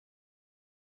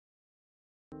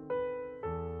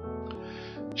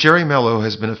Jere Melo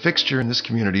has been a fixture in this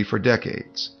community for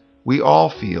decades. We all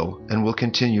feel and will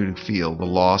continue to feel the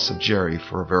loss of Jere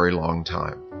for a very long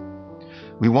time.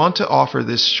 We want to offer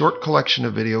this short collection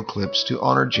of video clips to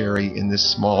honor Jere in this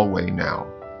small way now.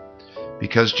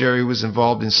 Because Jere was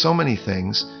involved in so many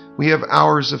things, we have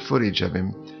hours of footage of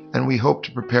him, and we hope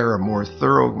to prepare a more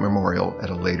thorough memorial at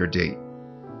a later date.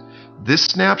 This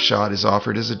snapshot is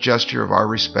offered as a gesture of our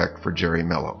respect for Jere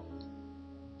Melo.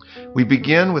 We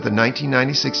begin with a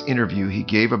 1996 interview he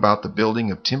gave about the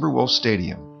building of Timberwolf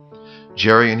Stadium.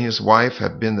 Jere and his wife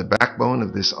have been the backbone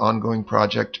of this ongoing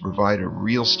project to provide a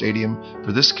real stadium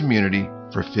for this community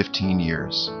for 15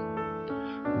 years.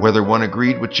 Whether one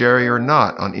agreed with Jere or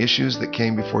not on issues that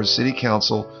came before City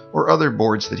Council or other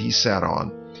boards that he sat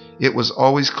on, it was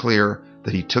always clear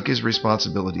that he took his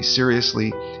responsibility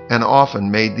seriously and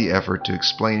often made the effort to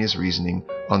explain his reasoning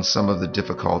on some of the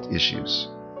difficult issues.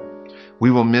 We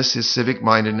will miss his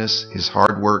civic-mindedness, his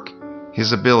hard work,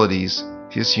 his abilities,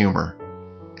 his humor,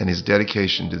 and his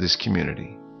dedication to this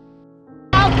community.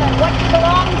 And what you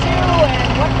belong to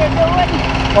and what they're doing.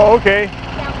 Oh, okay.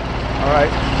 Yeah. All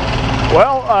right.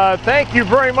 Well, thank you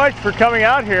very much for coming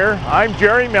out here. I'm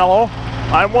Jere Melo.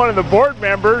 I'm one of the board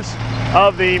members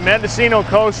of the Mendocino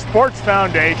Coast Sports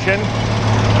Foundation.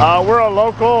 We're a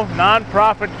local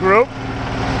nonprofit group,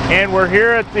 and we're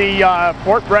here at the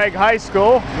Fort Bragg High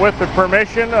School with the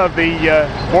permission of the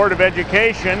Board of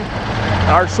Education.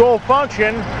 Our sole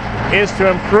function is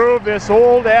to improve this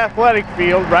old athletic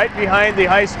field right behind the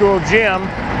high school gym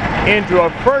into a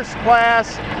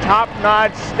first-class,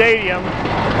 top-notch stadium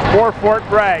for Fort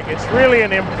Bragg. It's really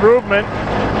an improvement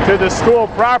to the school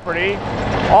property.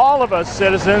 All of us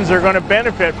citizens are going to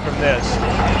benefit from this.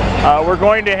 We're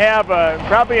going to have,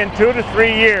 probably in 2 to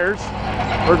 3 years,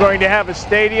 we're going to have a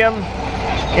stadium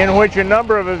in which a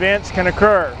number of events can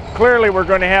occur. Clearly, we're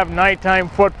going to have nighttime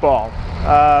football.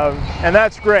 And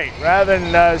that's great. Rather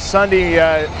than Saturday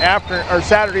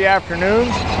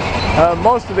afternoons,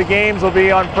 most of the games will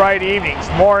be on Friday evenings,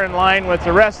 more in line with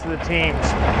the rest of the teams.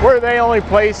 We're the only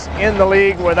place in the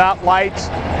league without lights,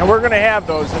 and we're going to have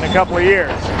those in a couple of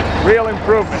years. Real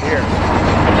improvement here.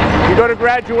 You go to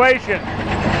graduation,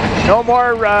 no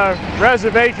more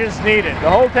reservations needed. The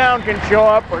whole town can show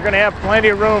up. We're going to have plenty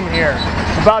of room here.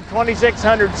 About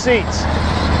 2,600 seats.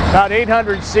 About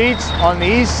 800 seats on the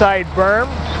east side berm,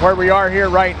 where we are here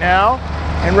right now,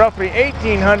 and roughly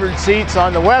 1,800 seats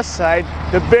on the west side,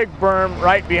 the big berm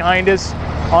right behind us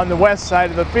on the west side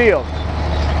of the field.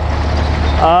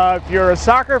 If you're a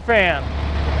soccer fan,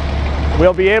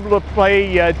 we'll be able to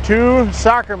play 2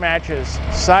 soccer matches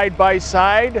side by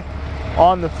side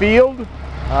on the field,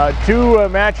 2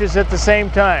 matches at the same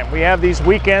time. We have these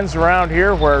weekends around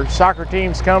here where soccer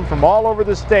teams come from all over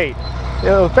the state.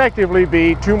 It'll effectively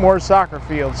be 2 more soccer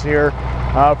fields here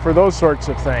for those sorts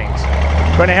of things.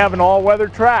 We're going to have an all-weather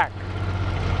track.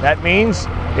 That means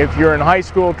if you're in high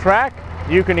school track,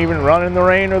 you can even run in the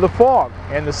rain or the fog.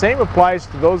 And the same applies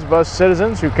to those of us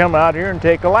citizens who come out here and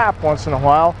take a lap once in a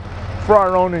while for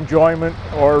our own enjoyment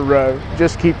or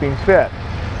just keeping fit.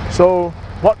 So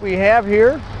what we have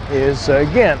here is,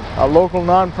 again, a local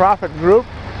nonprofit group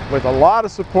with a lot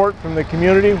of support from the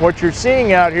community. What you're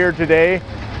seeing out here today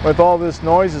with all this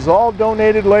noise is all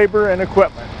donated labor and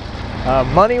equipment.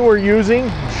 Money we're using,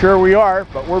 sure we are,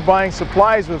 but we're buying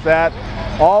supplies with that.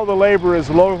 All the labor is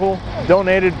local,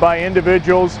 donated by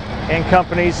individuals and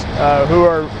companies who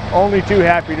are only too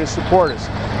happy to support us.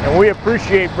 And we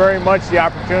appreciate very much the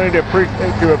opportunity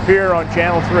to appear on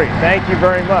Channel 3. Thank you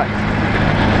very much.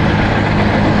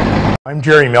 I'm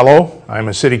Jere Melo. I'm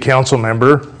a city council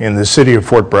member in the city of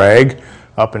Fort Bragg,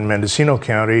 up in Mendocino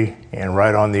County and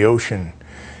right on the ocean.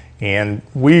 And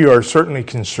we are certainly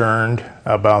concerned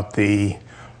about the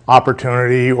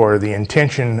opportunity or the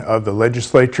intention of the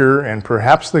legislature and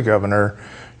perhaps the governor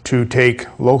to take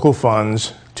local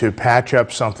funds to patch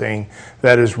up something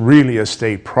that is really a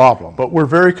state problem. But we're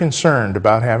very concerned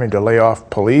about having to lay off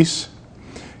police,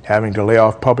 having to lay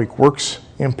off public works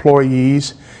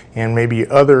employees, and maybe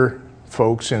other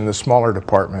folks in the smaller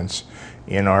departments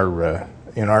in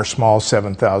our small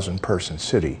 7,000 person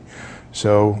city.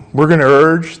 So we're going to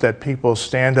urge that people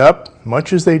stand up,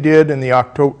 much as they did in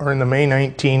the May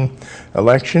 19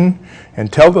 election,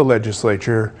 and tell the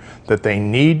legislature that they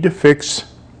need to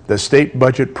fix the state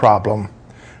budget problem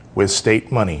with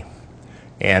state money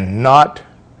and not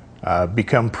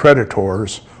become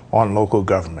predators on local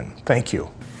government. Thank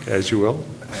you. As you will.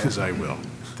 As I will.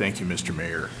 Thank you, Mr.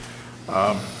 Mayor.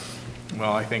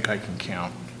 Well, I think I can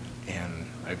count, and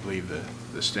I believe the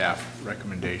staff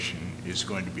recommendation is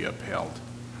going to be upheld.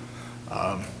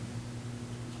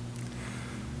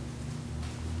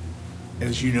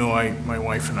 as you know, my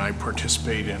wife and I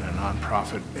participate in a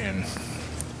nonprofit,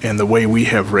 and the way we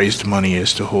have raised money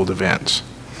is to hold events.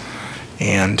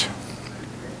 And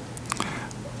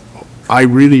I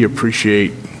really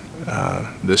appreciate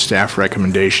the staff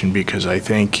recommendation, because I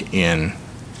think in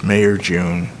May or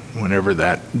June, whenever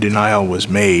that denial was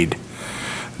made,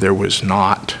 there was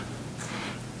not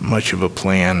much of a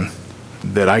plan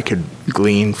that I could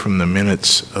glean from the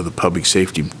minutes of the public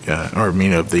safety,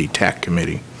 of the TAC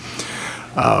committee.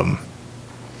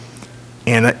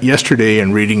 And yesterday,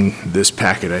 in reading this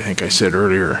packet, I think I said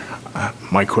earlier,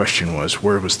 my question was,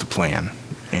 where was the plan?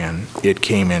 And it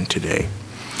came in today.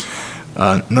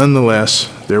 Nonetheless,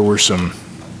 there were some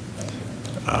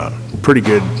pretty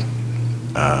good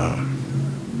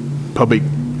public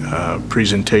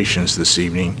presentations this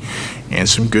evening, and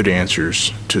some good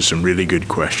answers to some really good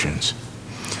questions.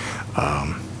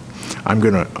 I'm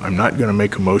not gonna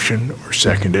make a motion or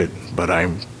second it, but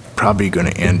I'm probably gonna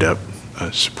end up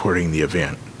supporting the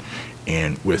event,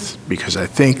 and because I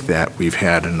think that we've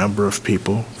had a number of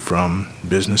people from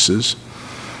businesses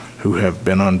who have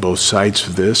been on both sides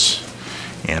of this,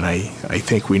 and I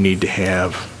think we need to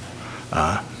have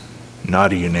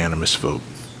not a unanimous vote.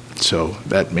 So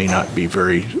that may not be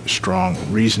very strong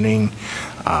reasoning.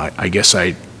 I guess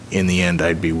in the end,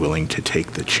 I'd be willing to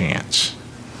take the chance.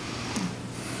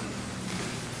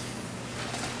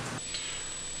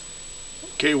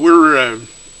 Okay, we're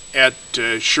at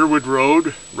Sherwood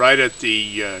Road, right at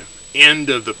the end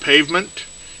of the pavement,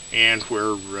 and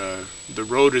where the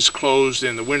road is closed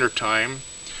in the wintertime.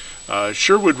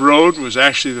 Sherwood Road was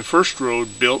actually the first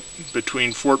road built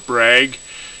between Fort Bragg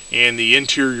and the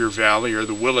interior valley, or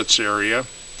the Willits area.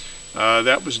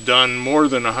 That was done more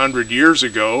than 100 years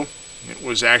ago. It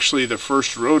was actually the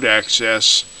first road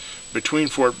access between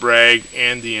Fort Bragg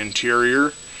and the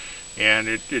interior, and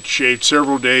it shaved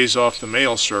several days off the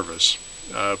mail service.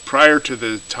 Prior to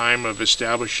the time of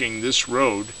establishing this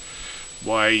road,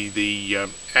 why the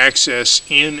access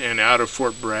in and out of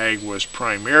Fort Bragg was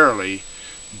primarily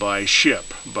by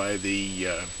ship, by the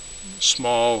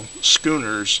small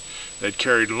schooners that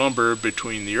carried lumber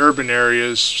between the urban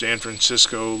areas, San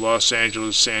Francisco, Los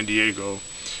Angeles, San Diego,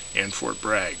 and Fort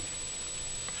Bragg.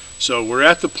 So we're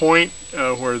at the point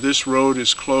where this road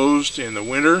is closed in the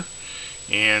winter,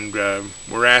 and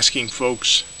we're asking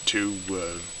folks to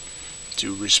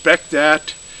respect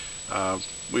that.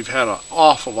 We've had an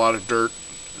awful lot of dirt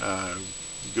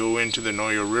go into the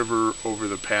Noyo River over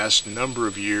the past number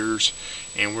of years,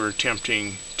 and we're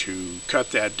attempting to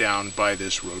cut that down by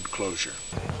this road closure.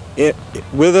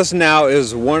 With us now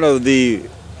is one of the,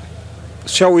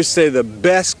 shall we say, the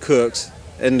best cooks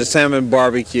in the salmon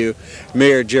barbecue,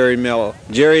 Mayor Jere Melo.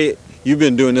 Jerry, you've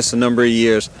been doing this a number of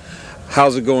years.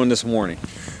 How's it going this morning?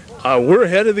 We're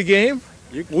ahead of the game.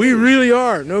 We really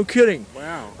are, no kidding.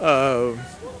 Wow.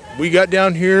 We got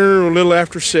down here a little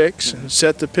after 6 and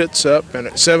set the pits up, and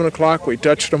at 7 o'clock we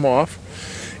touched them off,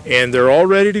 and they're all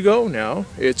ready to go now.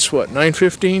 It's what,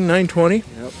 9:15, 9:20?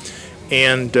 Yep.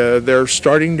 And they're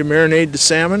starting to marinate the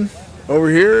salmon over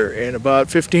here. In about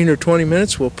 15 or 20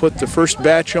 minutes we'll put the first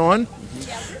batch on.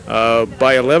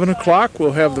 By 11 o'clock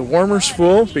we'll have the warmers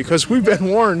full, because we've been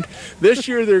warned this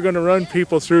year they're going to run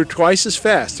people through twice as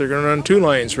fast. They're going to run 2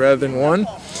 lines rather than 1,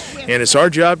 and it's our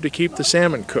job to keep the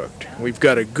salmon cooked. We've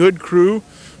got a good crew.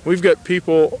 We've got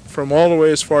people from all the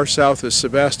way as far south as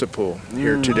Sebastopol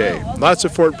here today. Lots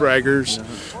of Fort Braggers,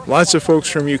 lots of folks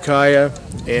from Ukiah,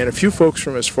 and a few folks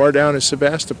from as far down as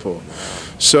Sebastopol.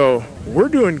 So we're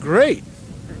doing great.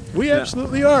 We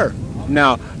absolutely are.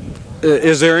 Now,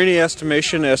 is there any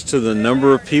estimation as to the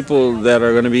number of people that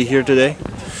are going to be here today?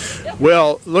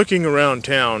 Well, looking around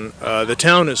town, the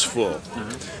town is full,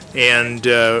 and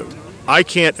I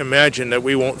can't imagine that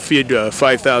we won't feed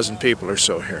 5,000 people or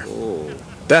so here. Oh.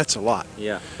 That's a lot.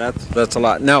 Yeah, that's a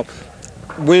lot. Now,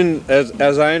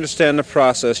 as I understand the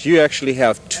process, you actually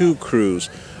have 2 crews.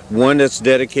 One that's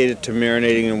dedicated to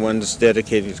marinating and one that's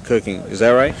dedicated to cooking. Is that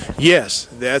right? Yes,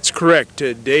 that's correct.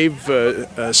 Dave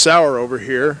Sauer over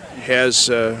here has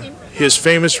his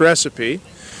famous recipe,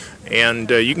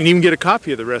 and you can even get a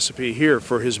copy of the recipe here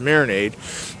for his marinade.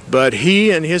 But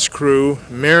he and his crew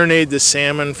marinate the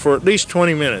salmon for at least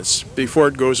 20 minutes before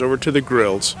it goes over to the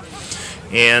grills.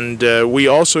 And we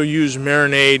also use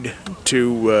marinade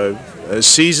to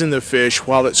season the fish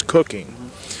while it's cooking.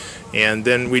 And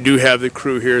then we do have the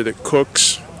crew here that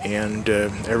cooks, and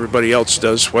everybody else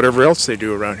does whatever else they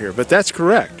do around here. But that's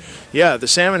correct. Yeah, the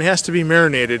salmon has to be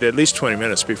marinated at least 20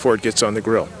 minutes before it gets on the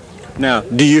grill. Now,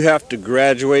 do you have to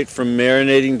graduate from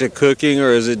marinating to cooking,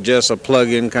 or is it just a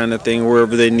plug-in kind of thing?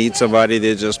 Wherever they need somebody,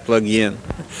 they just plug you in?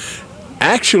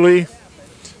 Actually,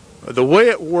 The way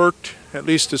it worked, at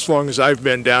least as long as I've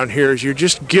been down here, is you're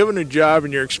just given a job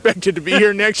and you're expected to be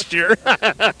here next year.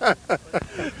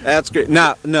 That's great.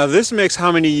 Now this makes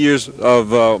how many years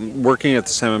of working at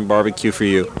the Salmon Barbecue for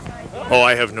you? Oh,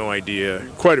 I have no idea.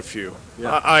 Quite a few.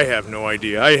 Yeah. I have no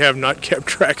idea. I have not kept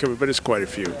track of it, but it's quite a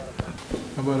few.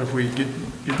 How about if we get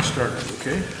started,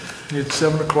 okay? It's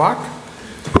 7 o'clock,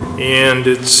 and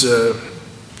it's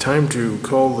time to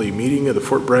call the meeting of the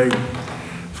Fort Bragg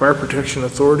Fire Protection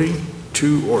Authority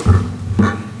to order.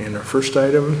 And our first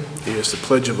item is the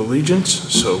Pledge of Allegiance,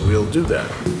 so we'll do that.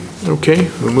 Okay,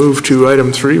 we'll move to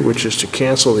item 3, which is to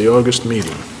cancel the August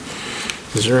meeting.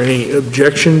 Is there any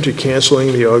objection to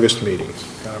canceling the August meeting?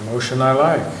 Got a motion I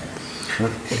like.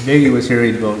 If Biggie was here,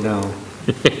 he'd vote no.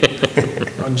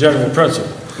 On general principle.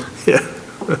 Yeah.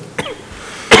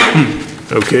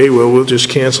 Okay, well, we'll just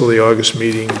cancel the August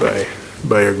meeting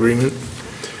by agreement.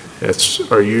 That's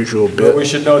our usual bit. But we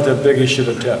should note that Biggie should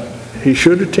attend. He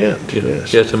should attend, yes.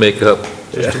 Just to make up.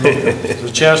 Just to make up. It's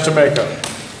a chance to make up.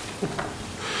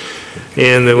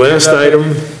 And the last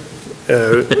item,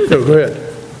 no, go ahead.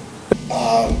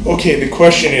 Okay, the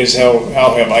question is how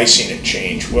have I seen it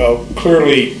change? Well,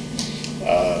 clearly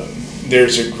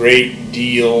there's a great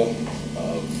deal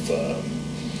of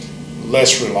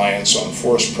less reliance on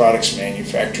forest products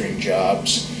manufacturing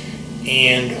jobs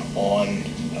and on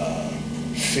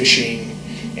fishing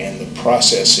and the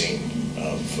processing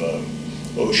of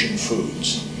ocean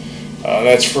foods.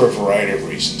 That's for a variety of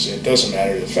reasons. It doesn't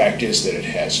matter. The fact is that it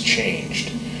has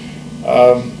changed.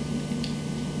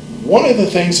 One of the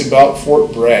things about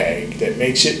Fort Bragg that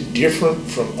makes it different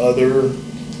from other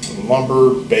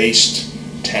lumber-based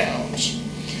towns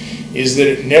is that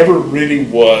it never really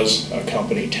was a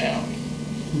company town.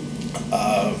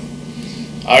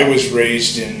 I was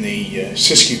raised in the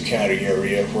Siskiyou County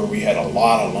area where we had a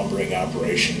lot of lumbering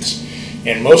operations,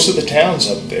 and most of the towns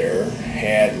up there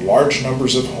had large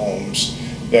numbers of homes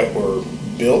that were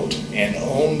built and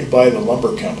owned by the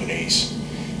lumber companies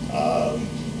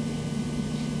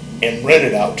and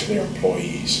rented out to their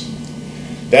employees.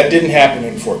 That didn't happen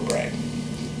in Fort Bragg.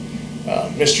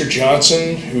 Mr.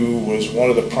 Johnson, who was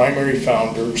one of the primary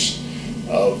founders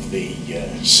of the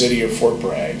city of Fort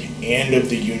Bragg and of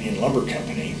the Union Lumber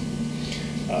Company,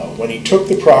 when he took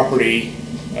the property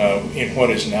in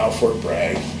what is now Fort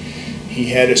Bragg, he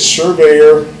had a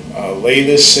surveyor lay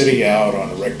this city out on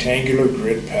a rectangular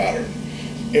grid pattern.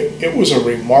 It was a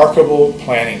remarkable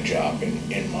planning job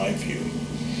in my view.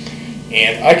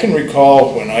 And I can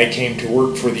recall when I came to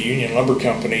work for the Union Lumber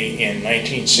Company in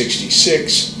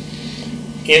 1966,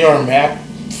 in our map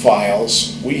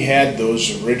files, we had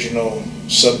those original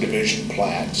subdivision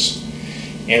plats.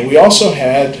 And we also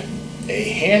had a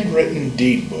handwritten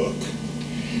deed book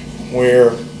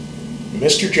where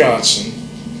Mr. Johnson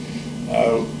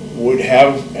would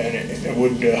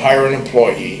hire an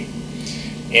employee,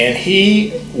 and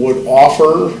he would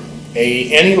offer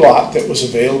any lot that was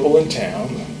available in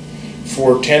town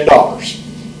for $10.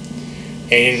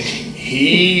 And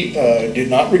he did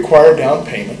not require down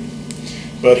payment,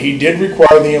 but he did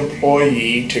require the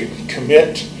employee to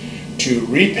commit to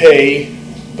repay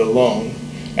the loan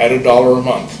at $1 a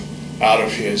month out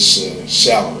of his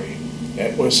salary.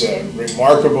 That was a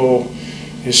remarkable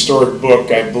historic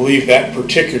book. I believe that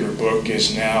particular book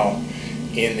is now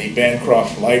in the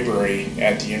Bancroft Library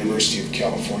at the University of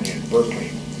California in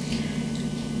Berkeley.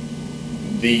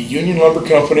 The Union Lumber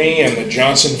Company and the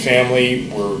Johnson family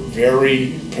were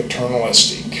very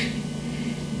paternalistic,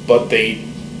 but they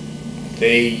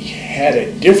had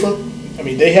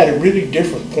a really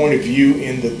different point of view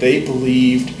in that they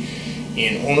believed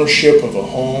in ownership of a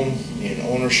home, in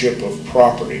ownership of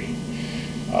property.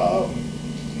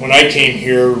 When I came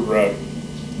here,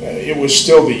 it was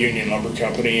still the Union Lumber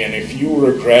Company, and if you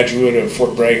were a graduate of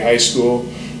Fort Bragg High School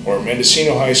or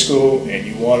Mendocino High School and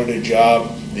you wanted a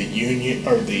job, the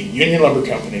Union Lumber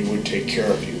Company would take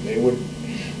care of you. They would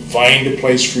find a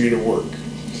place for you to work.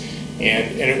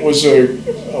 And it was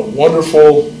a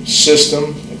wonderful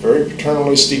system, a very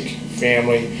paternalistic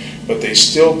family, but they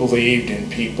still believed in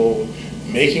people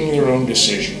making their own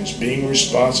decisions, being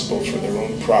responsible for their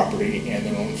own property and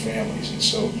their own families. And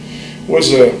so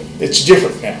it's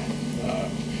different now.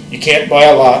 You can't buy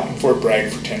a lot in Fort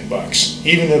Bragg for $10,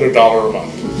 even at $1 a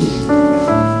month.